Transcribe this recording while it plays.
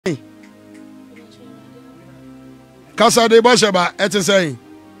Kasa de Bohyeba, et is saying.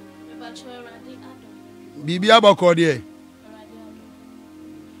 Bibia Bokode.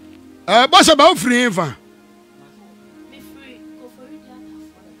 Bohyeba free infa.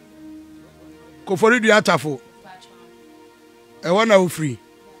 Kofori du atafo. E wana wo free.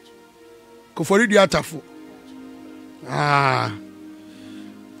 Kofori du atafo. Ah.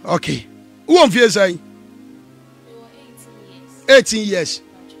 Okay. Who on fear say? 18 years.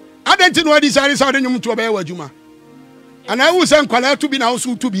 I don't know what this is. I don't know to obey what you ma. And I will send Kwala to be now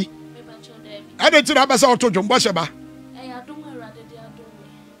soon to be. I don't know about how to John Bohyeba.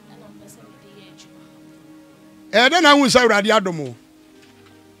 And then I will say Radiadomo.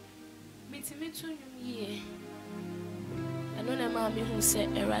 I don't know mammy who said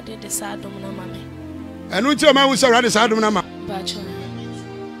Erade the Sadom Namame. And who tell me who said Radi Sadom Nama?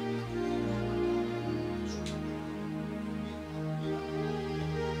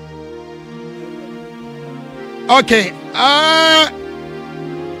 Okay.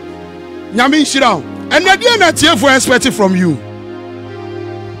 Nyamin Shirao. And the dear not here for expecting from you.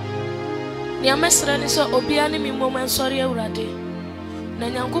 Yamasrani so Obiani mi moment sorry Urade.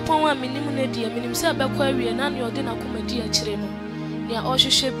 Nanyankopon wa minim na dia minim se abekwa awie na ne ode na komadi a kire no. Nia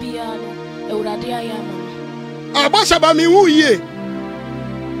ohwehwe bia no Urade ayama. Bohyeba mi hu ye.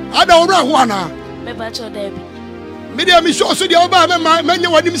 Ada owra ho ana. Me ba cho da bi. Me dia mi so dia oba me nya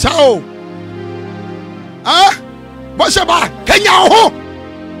wadim sa o. Bohyeba Kenya ho.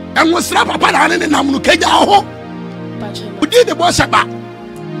 Enwosra papa na ne nam no Kenya ho. Udi de Bohyeba.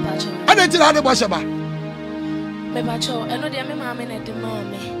 Ada tira de Bohyeba. Me ba cho eno de me maame na de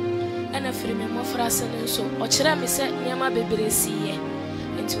maame. Ana firi me mofra se ne so. O kira me se nyama bebere siye.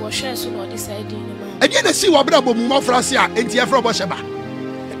 Enti wo hwe so na o de side ni ma. Edi na si wo bra bom mofra se a enti e fra Bohyeba.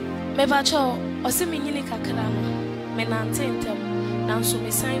 Me ba cho o se me nyini kakra no. Me nante ntem. Nanso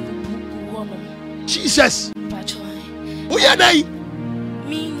me san bubu wo no. Jesus. Ba cho. O ye dai.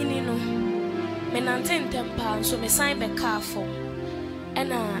 Me nyini no. Me nante ntem pa so me san be kafo.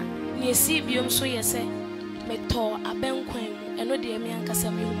 Ena ni esi biom so ye se me to abenkwan mu eno de me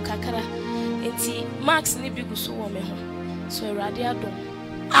ankasa me hum kakra enti max ni bigu so wo me ho so Erade adom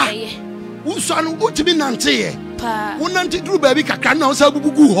eye wo so anu utimi nante ye pa wo nante duru ba bi kakra na wo sa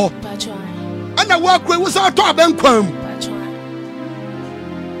bubugu ho pa cho ana wo akwa wo sa to abenkwan mu pa cho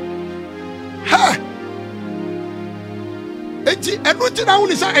ha enti eno ti na wo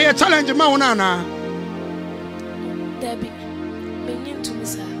ni sa eye challenge ma wo na na Debbie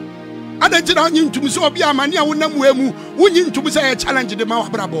Ada tira nyi ntum so obi amane a wonam wemu wonyi ntum so e challenge de ma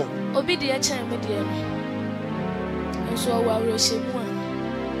wabrabo obi de e chan me de no so wa wrehye mu a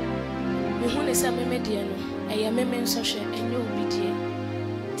me hu ne sa me de no eye me nso hwe enye obi de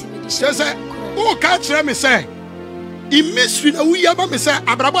ti me di she say o ka kire me say in mystery na wuya ba me say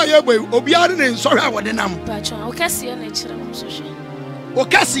abrabo ya gbo obi are ne nso hwe a wode nam pa cho o kase na kire mo so hwe o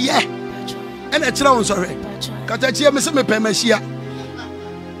kase ye pa cho e na kire won so hwe ka ta chie me se me pemashia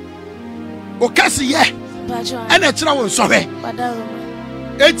Okasiye ene kira won sohwe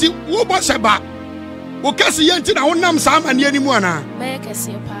enti wo Bohyeba okasiye enti na wonam sa amane animu ana be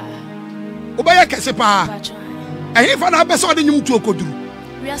kese pa wo be kese pa ehi fa na be so de nyum tu okoduru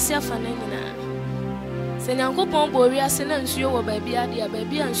wiase afa na nyina se Nyankopon bo wiase na nsuo wo ba bia de ba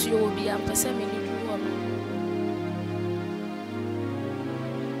bia nsuo wo bia mpese me ni duru ho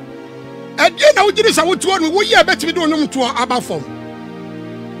edi na wo jiri sa wo tu onu wo ye betimi de onyum tu abafom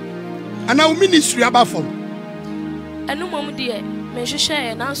ana o ministry abafom enu mom de me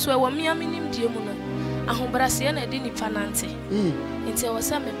hwehwe na so e wo mia minim die mu no ahobrase na de nipa nante enti e wo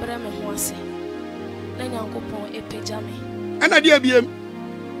sa me bra me ho ase na Nyankopon epeja me ana de abiem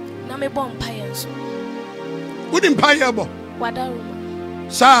na me bom paye nso wodi mpaye bo wadaruma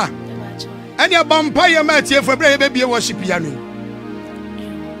sa ani bom paye ma tie fo bra ye bebie worship ya no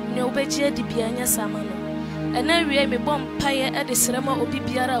ne obeje di bia nya sama no ena wie me bom paye e de srema obi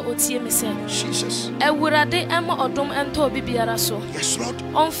biara otie me se Jesus Ewurade ema odom ento obi biara so yes Lord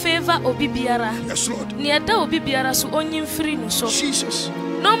on favor obi biara yes Lord ne eda obi biara so onyin free no so Jesus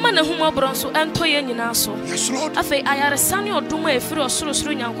no man na humo bron so ento ye nyina so yes Lord afei ayare sane odom a efiri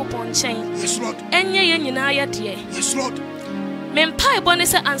osoro Nyankopon nchen yes Lord enye ye nyina ya de yes Lord mempa ebone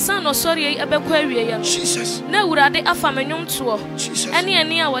se ansa no sori ye ebekwa awie ye no Jesus na Ewurade afa menwom to Jesus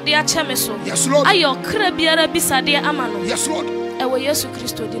ene a wode a cheme so yes Lord ayo kra biara bisade ama no yes Lord ewo Yesu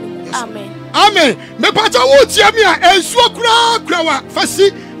Kristo dinu amen amen me pata wo tie me a ensuo kura wa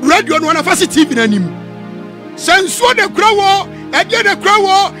fasi radio no na fasi TV na nim sensuo de kura wo ede de kura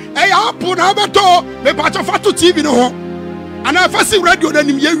wo e ya apu na beto me pata fatu TV no ho ana fasi radio na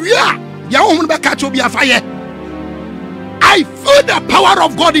nim ye wia ya wo hu be ka cho bi afaye I feel the power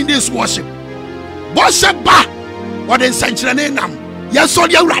of God in this worship. Bohyeba ɔde nsankyerɛnne nam yɛsɔ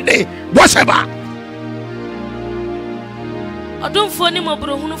de awurade Bohyeba ɔdomfo ne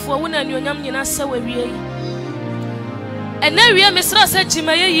mɔborohunufo wo na anuonyam nyina sɛ wawie ɛna wie mesra sɛ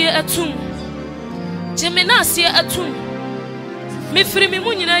gyima yɛyie atum gyime na aseɛ atum mefiri me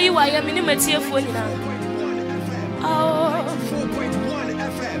mu nyina yi wayɛ me ne matiefoɔ nyina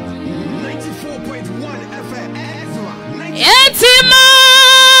Etima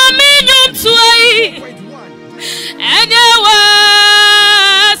minum tuai Enyewa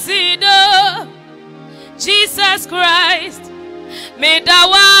sido Jesus Christ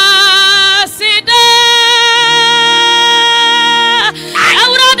Medawa sida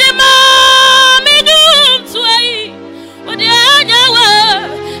Auradema minum tuai Odi enyewa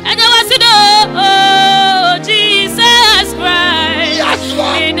sido Jesus Christ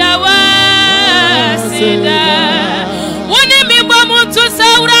Medawa sida to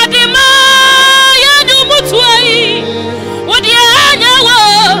Sauradima, Yadu Mutuai, would you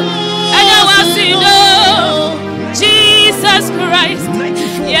Anyawasido, Jesus Christ,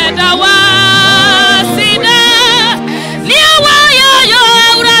 Yadawasida, Niawaya,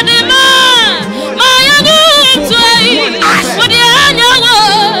 Radima, Mayadu Mutuai, would you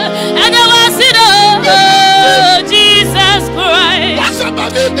Anyawasido, Jesus Christ,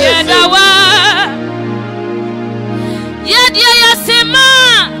 Yadawa. Sema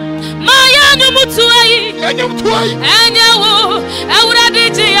Mayanu Mutuai Enyawo Awurade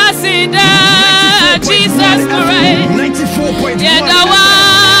Yasida Jesus Christ 94.1 Yedawa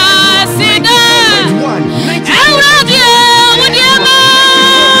Sida Awurade Wodiema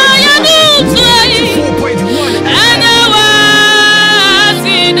Yanu Mutuai Enyawa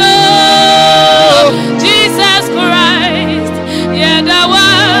Sida Jesus Christ Yedawa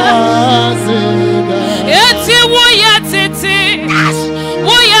Sida Eti woyatete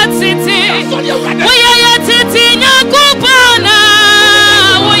Woyatete Nyakupana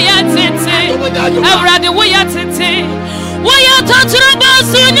Woyatete Awurade woyatete Woyatotruba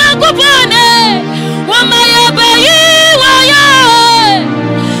Nyakupane Wamayabayi waya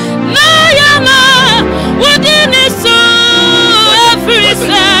Nayama Wodinisu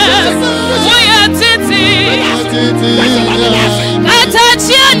Efrisa Woyatete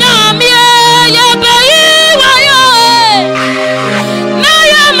Katachia Namie Yabayi waya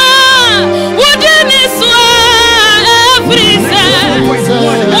Nayama Wodiniswa Efrisa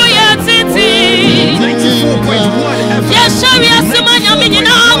Woyatete Yeshawi asimanya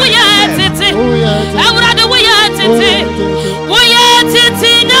minyina woyatete Awurade woyatete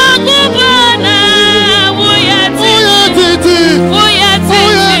Woyatete Nyakubana Woyatete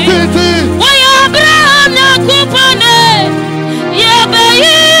Woyabraham Nyakubane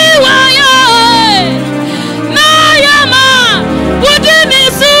Yabayi waya Nayama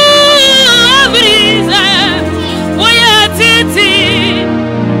Wodinisu Efrisa Woyatete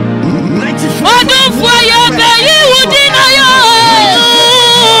Odufwa Yabayi Wodinayo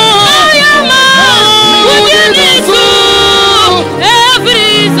Nayama Wodinisu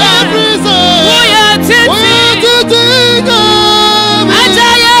Efrisa Woyatete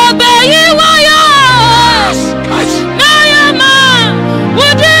Ajayabayi waya Nayama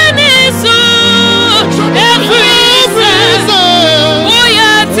Wodinisu Efrisa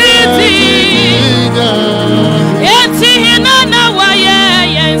Woyatete Etihinana waye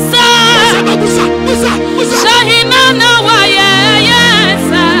yensa Shahinana waye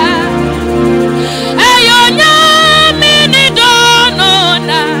yensa Ayonya mini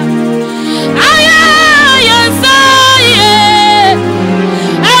donona Aya yensa ye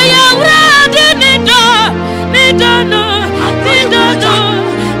Ayawrade nidono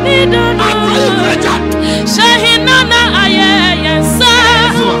Shahinana aye yensa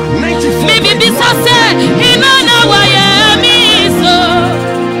Bibi bisase hinana waye miso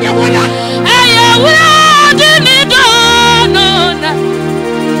Ayawrade nidono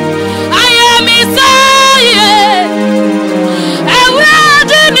aye misaye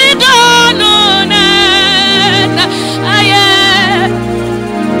Ayawrade nidono aye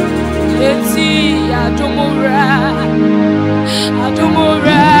Eti adumura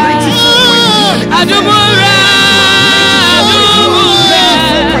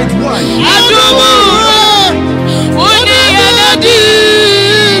Uni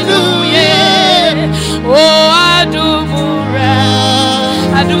yanadinu ye Oh adumura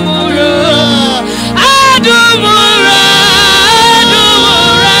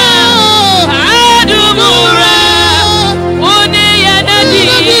Uni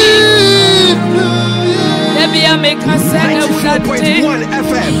yanadinu Debi ameka sene unate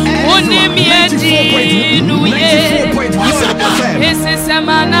Uni miedinu ye Ese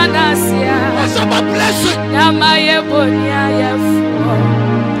semana nasia Nama ye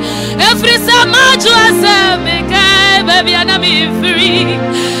baby, and I'm free.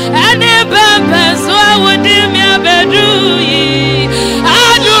 And if I'm so I would do me a bedroom.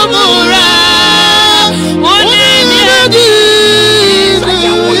 I do more.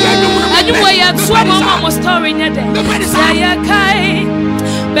 Story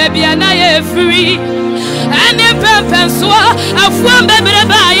baby, and I am free. And if I'm so I've won baby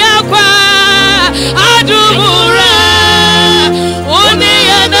by aqua. I do only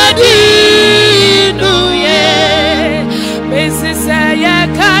another. Basis I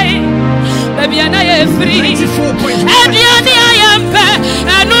kai baby, and I am free. And I am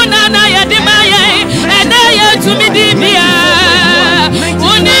and no nana ya de my and I am to me dibia.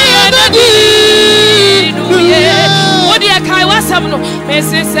 Only another.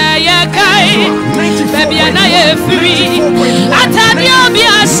 Mrs. Ayakai, baby, and I am free. Atadia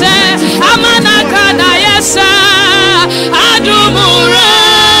Biasa, Amanaka Nayasa, Adumura,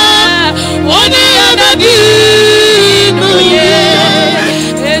 Oni Anadinu,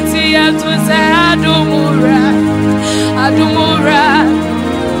 Etia to say Adumura, Adumura,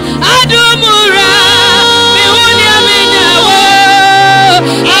 Adumura, Miunia Minawa,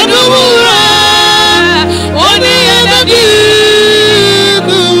 Adumura, Oni Anadinu.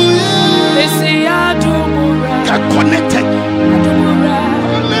 Connected.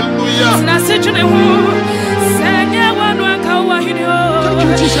 Hallelujah. Thank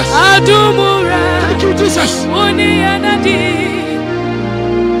you, Jesus. Thank you, Jesus.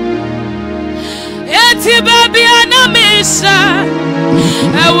 Eti baby anamisha,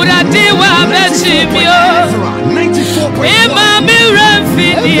 uradiwa bechimio. Ema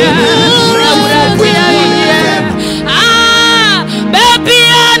miramfinia, uradia iye. Baby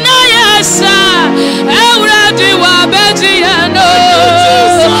anayasa, uradiwa bechiano.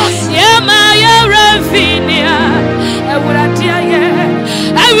 Yema yarafinia, uradia iye.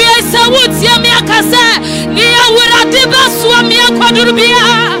 Ewiesa wutia miakase, niya uradiba suamia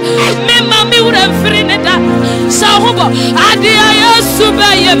kwadurubia. Mimi urafrineda sahubo adia Yesu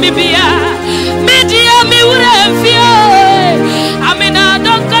ba yemibia media mi urafio amina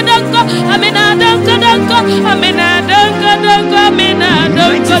donko donko amina donko donko amina donko donko amina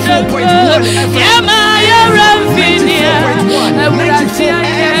donko donko yema yarafinia urafia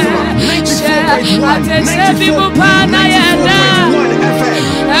atese bibu pana yeda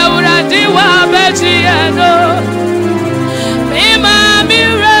uradiwa bejiano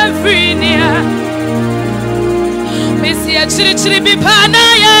chiri bipana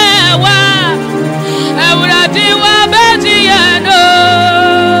yewa uradiwa bediano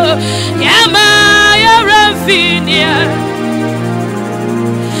yama yarafinia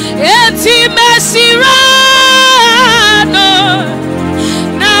eti mesirano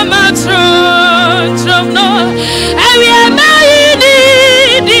namatron no ewe maini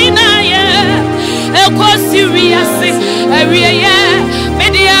dinaye eko serious ewe ye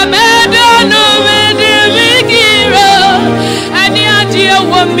media medono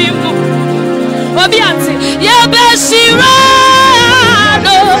Mimu Obiante Yabashirano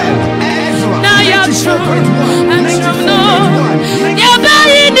Na Yatro Antrono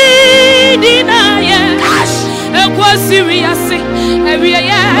Yabaini Dinaye Ekwa serious Every year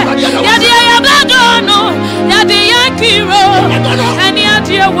Yadia Yabadono Yadia Kiro And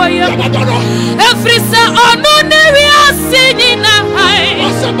Yadia Waya Efrisa Ono Neria Sinina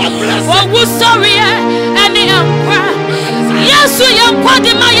Wawu sorry Any Ampa Yesu yankwadi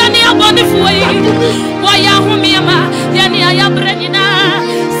mayani abonifuwe waya humiama yani ayabrenina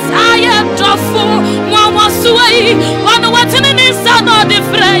saya tofu mwawasuwe wano watini nisa no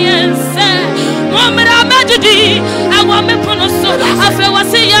difference mwamira medidi awa meponoso afe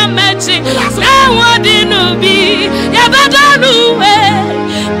wasi ya mechi awa dinubi ya badanuwe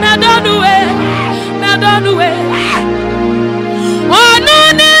medanuwe ono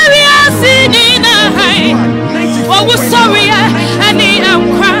neri asinina hai wawu sorry ani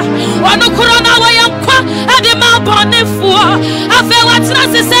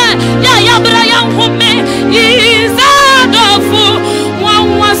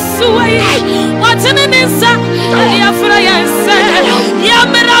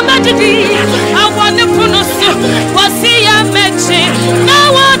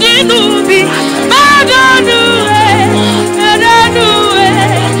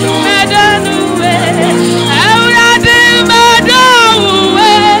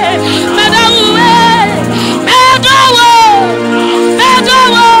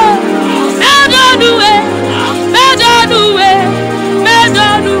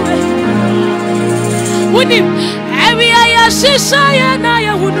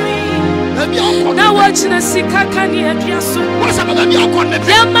watch na sikaka ni aduaso. What's up with your content?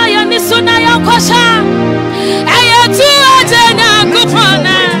 Yama ya nisuna ya kosha. Aya tu ajena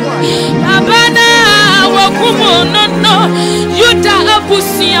kupona. Abana wakumo no. Yuda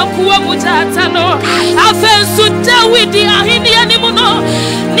abusi ya kuwa mutatano. Afensu Dawidi ahindi ya nimuno.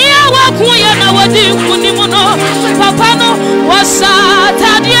 Niya wakuya na wadiku nimuno. Papano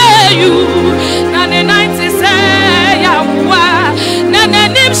wasatadie yu. Nane 90 ya wa. Nane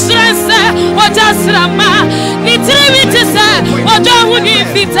nimshrense ojasrama. Nitriviti se ojahuni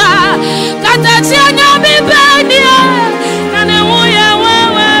fita. Katachia nyami benia. Nane uya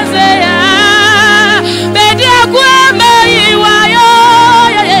waweze ya. Bedia kweme iwayo.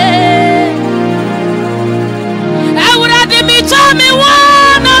 Ewurade michami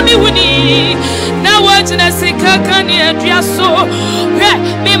wana miwuni. Na wajina sikaka ni aduaso.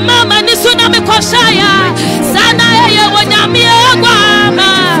 Mi mama nisuna mikoshaya. Sana yeye wanyamie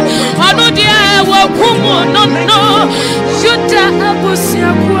gwama. Onudia wakumu no. Yuda abusia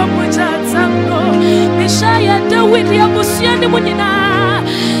kuwa mujatano. Mishaya Dawidi abusia ni munina.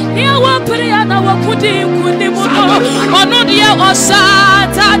 Niya wapiria na wakudi kuni muno. Onudia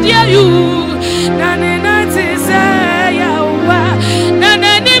osata dia yu. Nane natize ya uwa.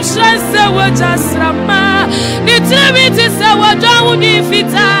 Nane nimshase wajasrama. Nitribiti se wajahuni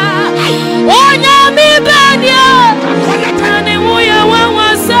fita. Onyami benya. Nane uya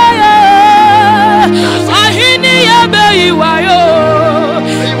wawasaya. Ahini yabe iwayo.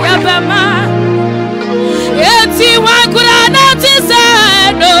 Yabema. Eti wakura natize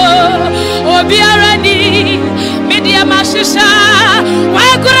no. Obiarani. Media mashisha.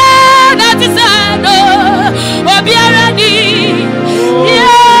 Wakura natize no. Obiarani.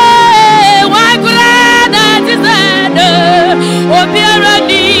 Yeah. Wakura natize no.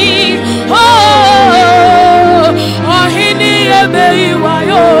 Obiarani. Oh. Ahini yabe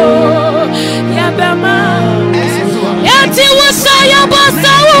iwayo. Yabema. Eti wasaya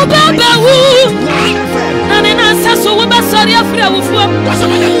basa ubabawu. Nane nasaso wabasari afra wufuwa.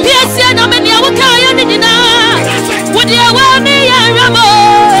 Piesi na meni awukaya nina. Wadi awani ya ramo.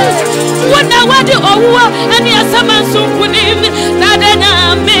 Wada wadi owa ani asama sunkunim. Nade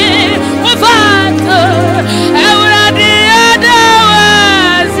na me wafata. Ewradi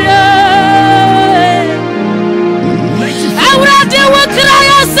adawazyo. Ewradi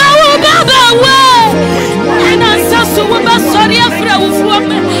wakraya sawu babawa. Nasaso wabasari afra wufuwa.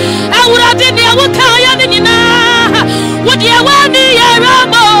 Ewradi ni awukaya nina. Wadi awani ya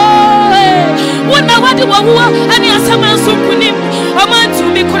ramo. Wada wadi owa ani asama sunkunim. Omantu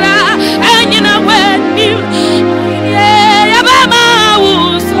mikura anyina weni. Yabama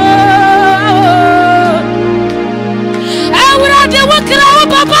wuso. Ewradi wakra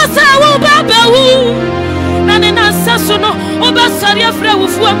ubabasa ubabawu. Nane nasaso no ubasari afra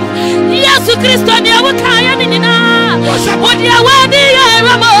wufuwa. Yesu Kristo ni awukaya nina. Wadi awani ya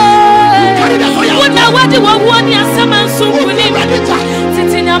ramo. Wada wadi owa ni asama sunkunim.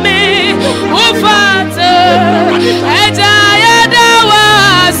 Titinyame ufate. Ejaya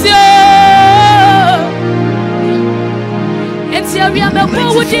dawasyo. Eti awia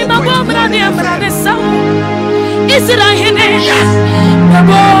mebo wudi mabo mrani amrani sawo. Israhine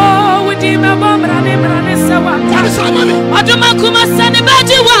mebo wudi mabo mrani sawa. Aduma kumasani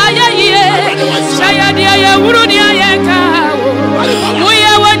baji waya ye. Shaya dia ye uruni ayeka.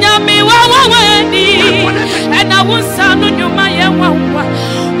 Uye wanyami wawaweni. Ena wunsanu nyuma ye wawa.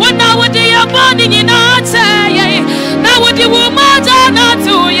 Wana wudi ya bani nyinate ye. Na wudi wumaja na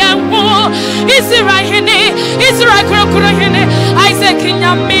tu ye wo. Israhine, Israel krokurahine. Isaac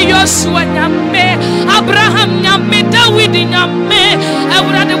nyame, Joshua nyame, Abraham nyame, David nyame.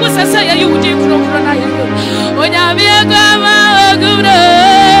 Ewurade wusasa ya yudi krokurana ye. Onyame gwama oguro.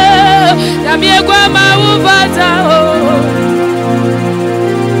 Nyame gwama ufata o.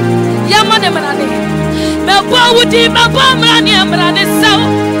 Yamane mrane. Mebo wudi mebo mrane sawo.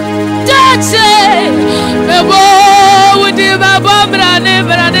 Dache. Mebo wudi mebo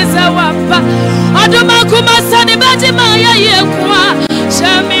mrane sawo pa. Aduma kumasani baji maya yekwa.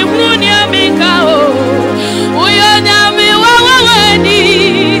 Shami wuni amika o. Uyo nyami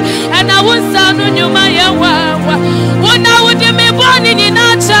wawaweni. Ana wunsanu nyuma ya wawa. Una wudi miboni ni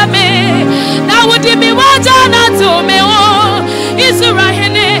nachame. Na wudi miwaja na tume o.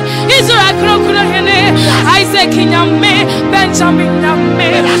 Israhine, Israel krokurahine. Isaac nyame, Benjamin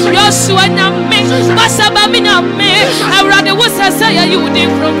nyame, Joshua nyame, Basaba nyame. Ewrade wusasa ya yudi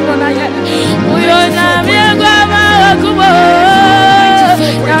krokurana ye. Uyo nyame gwama kubo.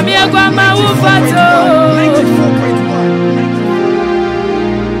 Nyame gwama ufato.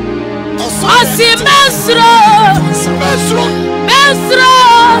 Osi mesro, mesro, mesro,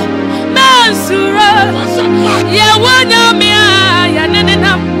 mesro.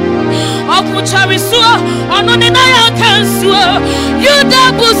 Muchariso, Ononaya Kansuo, Yuda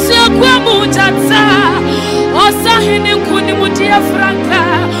Busia Kwamujata, Osahini Kunimutia Franca,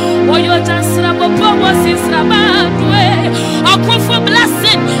 Oyoja Srabopo Sisramadwe, Okufo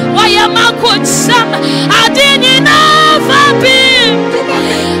blessing, Wayamako Cham, Adinina Fabim,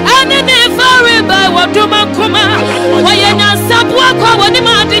 and in the very by Waduma Kuma, Wayana Sabwa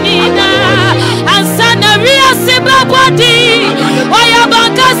Wadimadina, and Sanaria Sibabadi,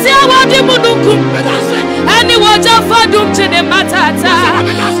 Wayabakasia Wadimunukum, and the water for doom to the Matata,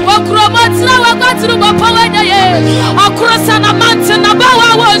 Wakromatra Wakatu Wapawaya, across an mountain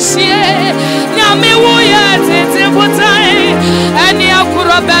about was here, Yami Wuya, Tibutai, and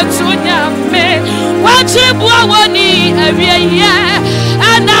Yakurabatu Yame, Wachibwani, every year,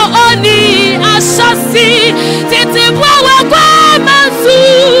 and now only Ashasi, Titibwa Mazu,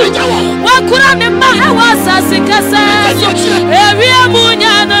 Wakurani Mahawasa Sikasa, Area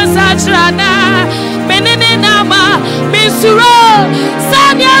Munyana Satrana, Menene Nama, Misuro,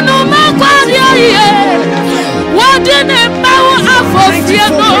 Sanya no Makwaria, what in a power of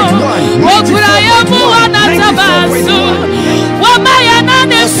Ostiano, Wakuraya Muana Tabasu,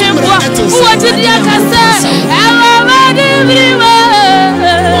 Wamayana Simba, what did Yakasa,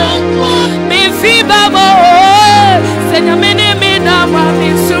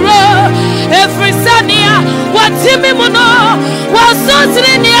 every Sania, what Timimuno was so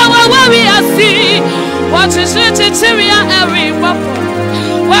near where we are see. What is it? Every waffle.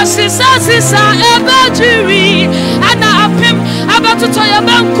 What she says is a jury, and I have him about to tell you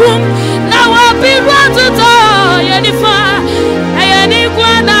about Kum. Now I'll be one to tell Yanifa. I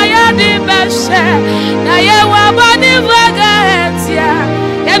had the best. I am body vagatia.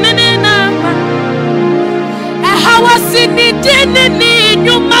 Yaminina. I was in the dinner,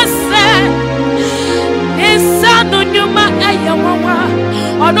 you must say. Son on your Ayawa,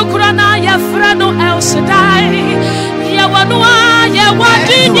 on Ukrana, Yafrano, El Shaddai, Yawanua,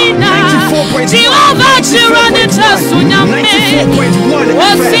 Yawadina, Jehovah, Chiranita, Sunyame,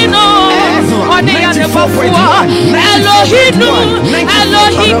 Wasino, on the other Bafua, Elohinu,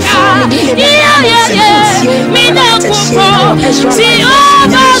 Elohika, Mina Kupo,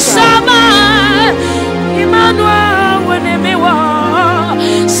 Jehovah Sama, Emmanuel, when they were.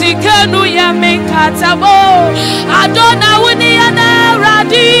 Sikanu ya mekatabo Adona wuniana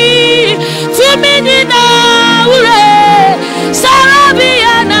radi Tuminina ure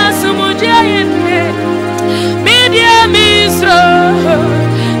Sarabiana sumudia yene Media misro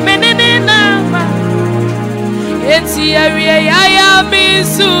Menene nama Eti area ya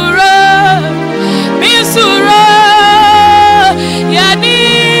misuro Misuro Yani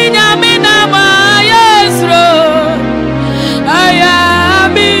nyaminama yesro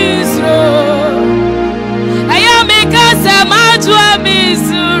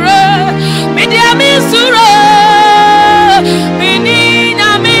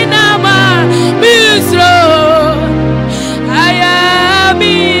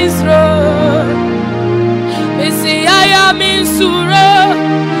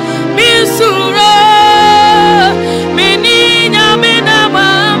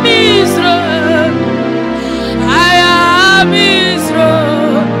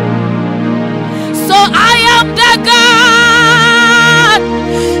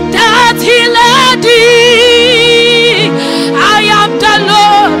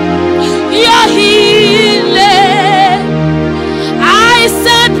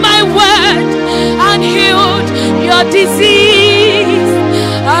disease.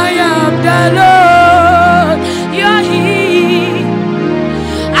 I am the Lord, your He.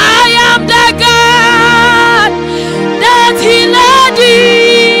 I am the God that healed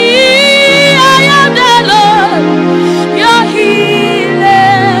thee. I am the Lord, your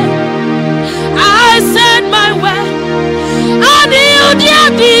healer. I sent my word and healed your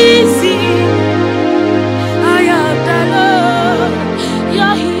disease. I am the Lord,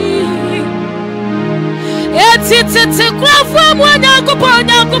 your healer. It's from when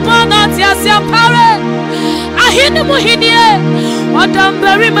Yakupana, Tiasia Pare. I hit the Muhinie, or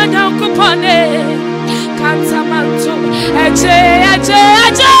Dumbury Manakupane, Cantamanto, Eje.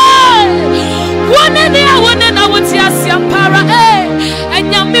 One in the hour, Tiasia Para, and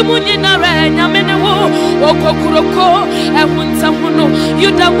Yamimunina, Yamino, Okokuroko, and Muntamuno,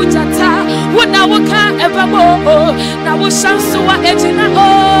 Yuda Mutata, Wunawaka evermore. Now we shall so edgina,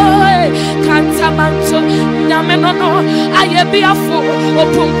 Cantamanto, Yameno, I be a fool, or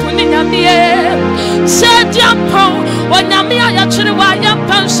Pumpunina, said Yampo, or Yamia Yachua,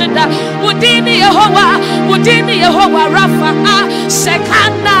 Yampashida, Woodini Yehovah, Rafa,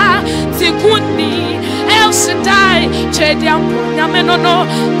 Sekana, Tikuni, El Shaddai, Chediam Yameno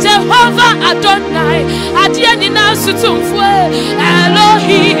Jehovah Adonai Adiani na sutumfwe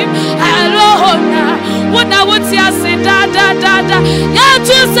Elohim Elohona Wona wuti ase da da da da Ya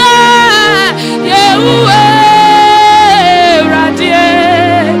tusa Yehuwe Radie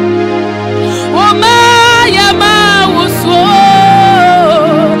Oma Yama Wuso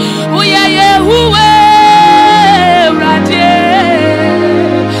Uya Yehuwe Radie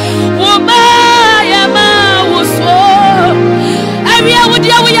Oma Yama Wuso Every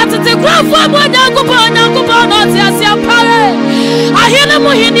hour we have to take one for one Yankupon Oti Pare Ahina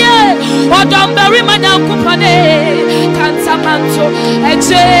Muhinie Odomberi Manyankupane Kantamanto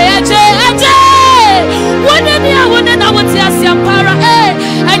Eje Wonena Woti Asiampara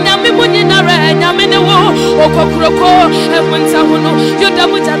Enyami Muninare Enyamine wo Okokroko Ewinta Huno Yoda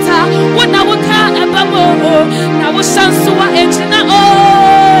Mujata Wona Woka Ebamo Na Wushansuwa Ejina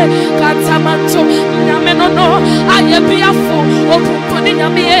Kantamanto Nyamenono Ayebiafo Opumponi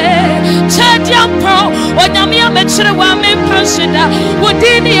Nyamie Chediampo Onyamia Mechire wa Mempashida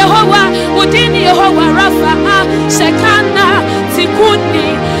Wodini Yehowa Rafa Shekana Tikuni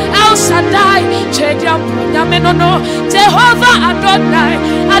El Shaddai Chediampo Nyamenono Jehovah Adonai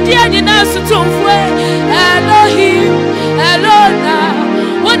Adiani na sutumfwe Elohim Elona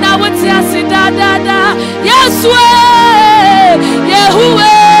Wona wuti asida da Yeswe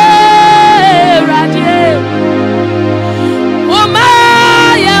Yehuwe Radie Oma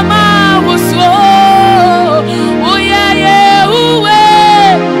Yama Wuso Oye Yehuwe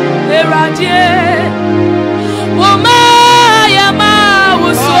Radie Oma Yama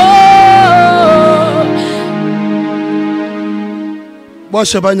Wuso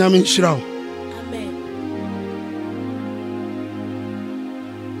Bohyeba nyame nhyira wo. Amen.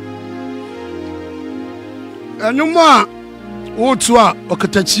 Enuma wotu a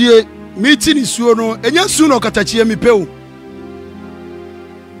Okatakyie miti ni suo no enya su no Okatakyie mipeu.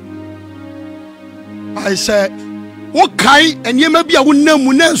 I say wo kai enema bia wo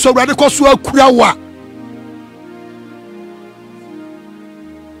namu na nso Awurade koso akura wa.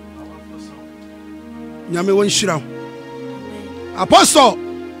 Nyame won nhyira wo. Apostle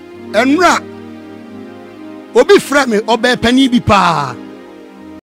enra obi frɛ me obe pani bi pa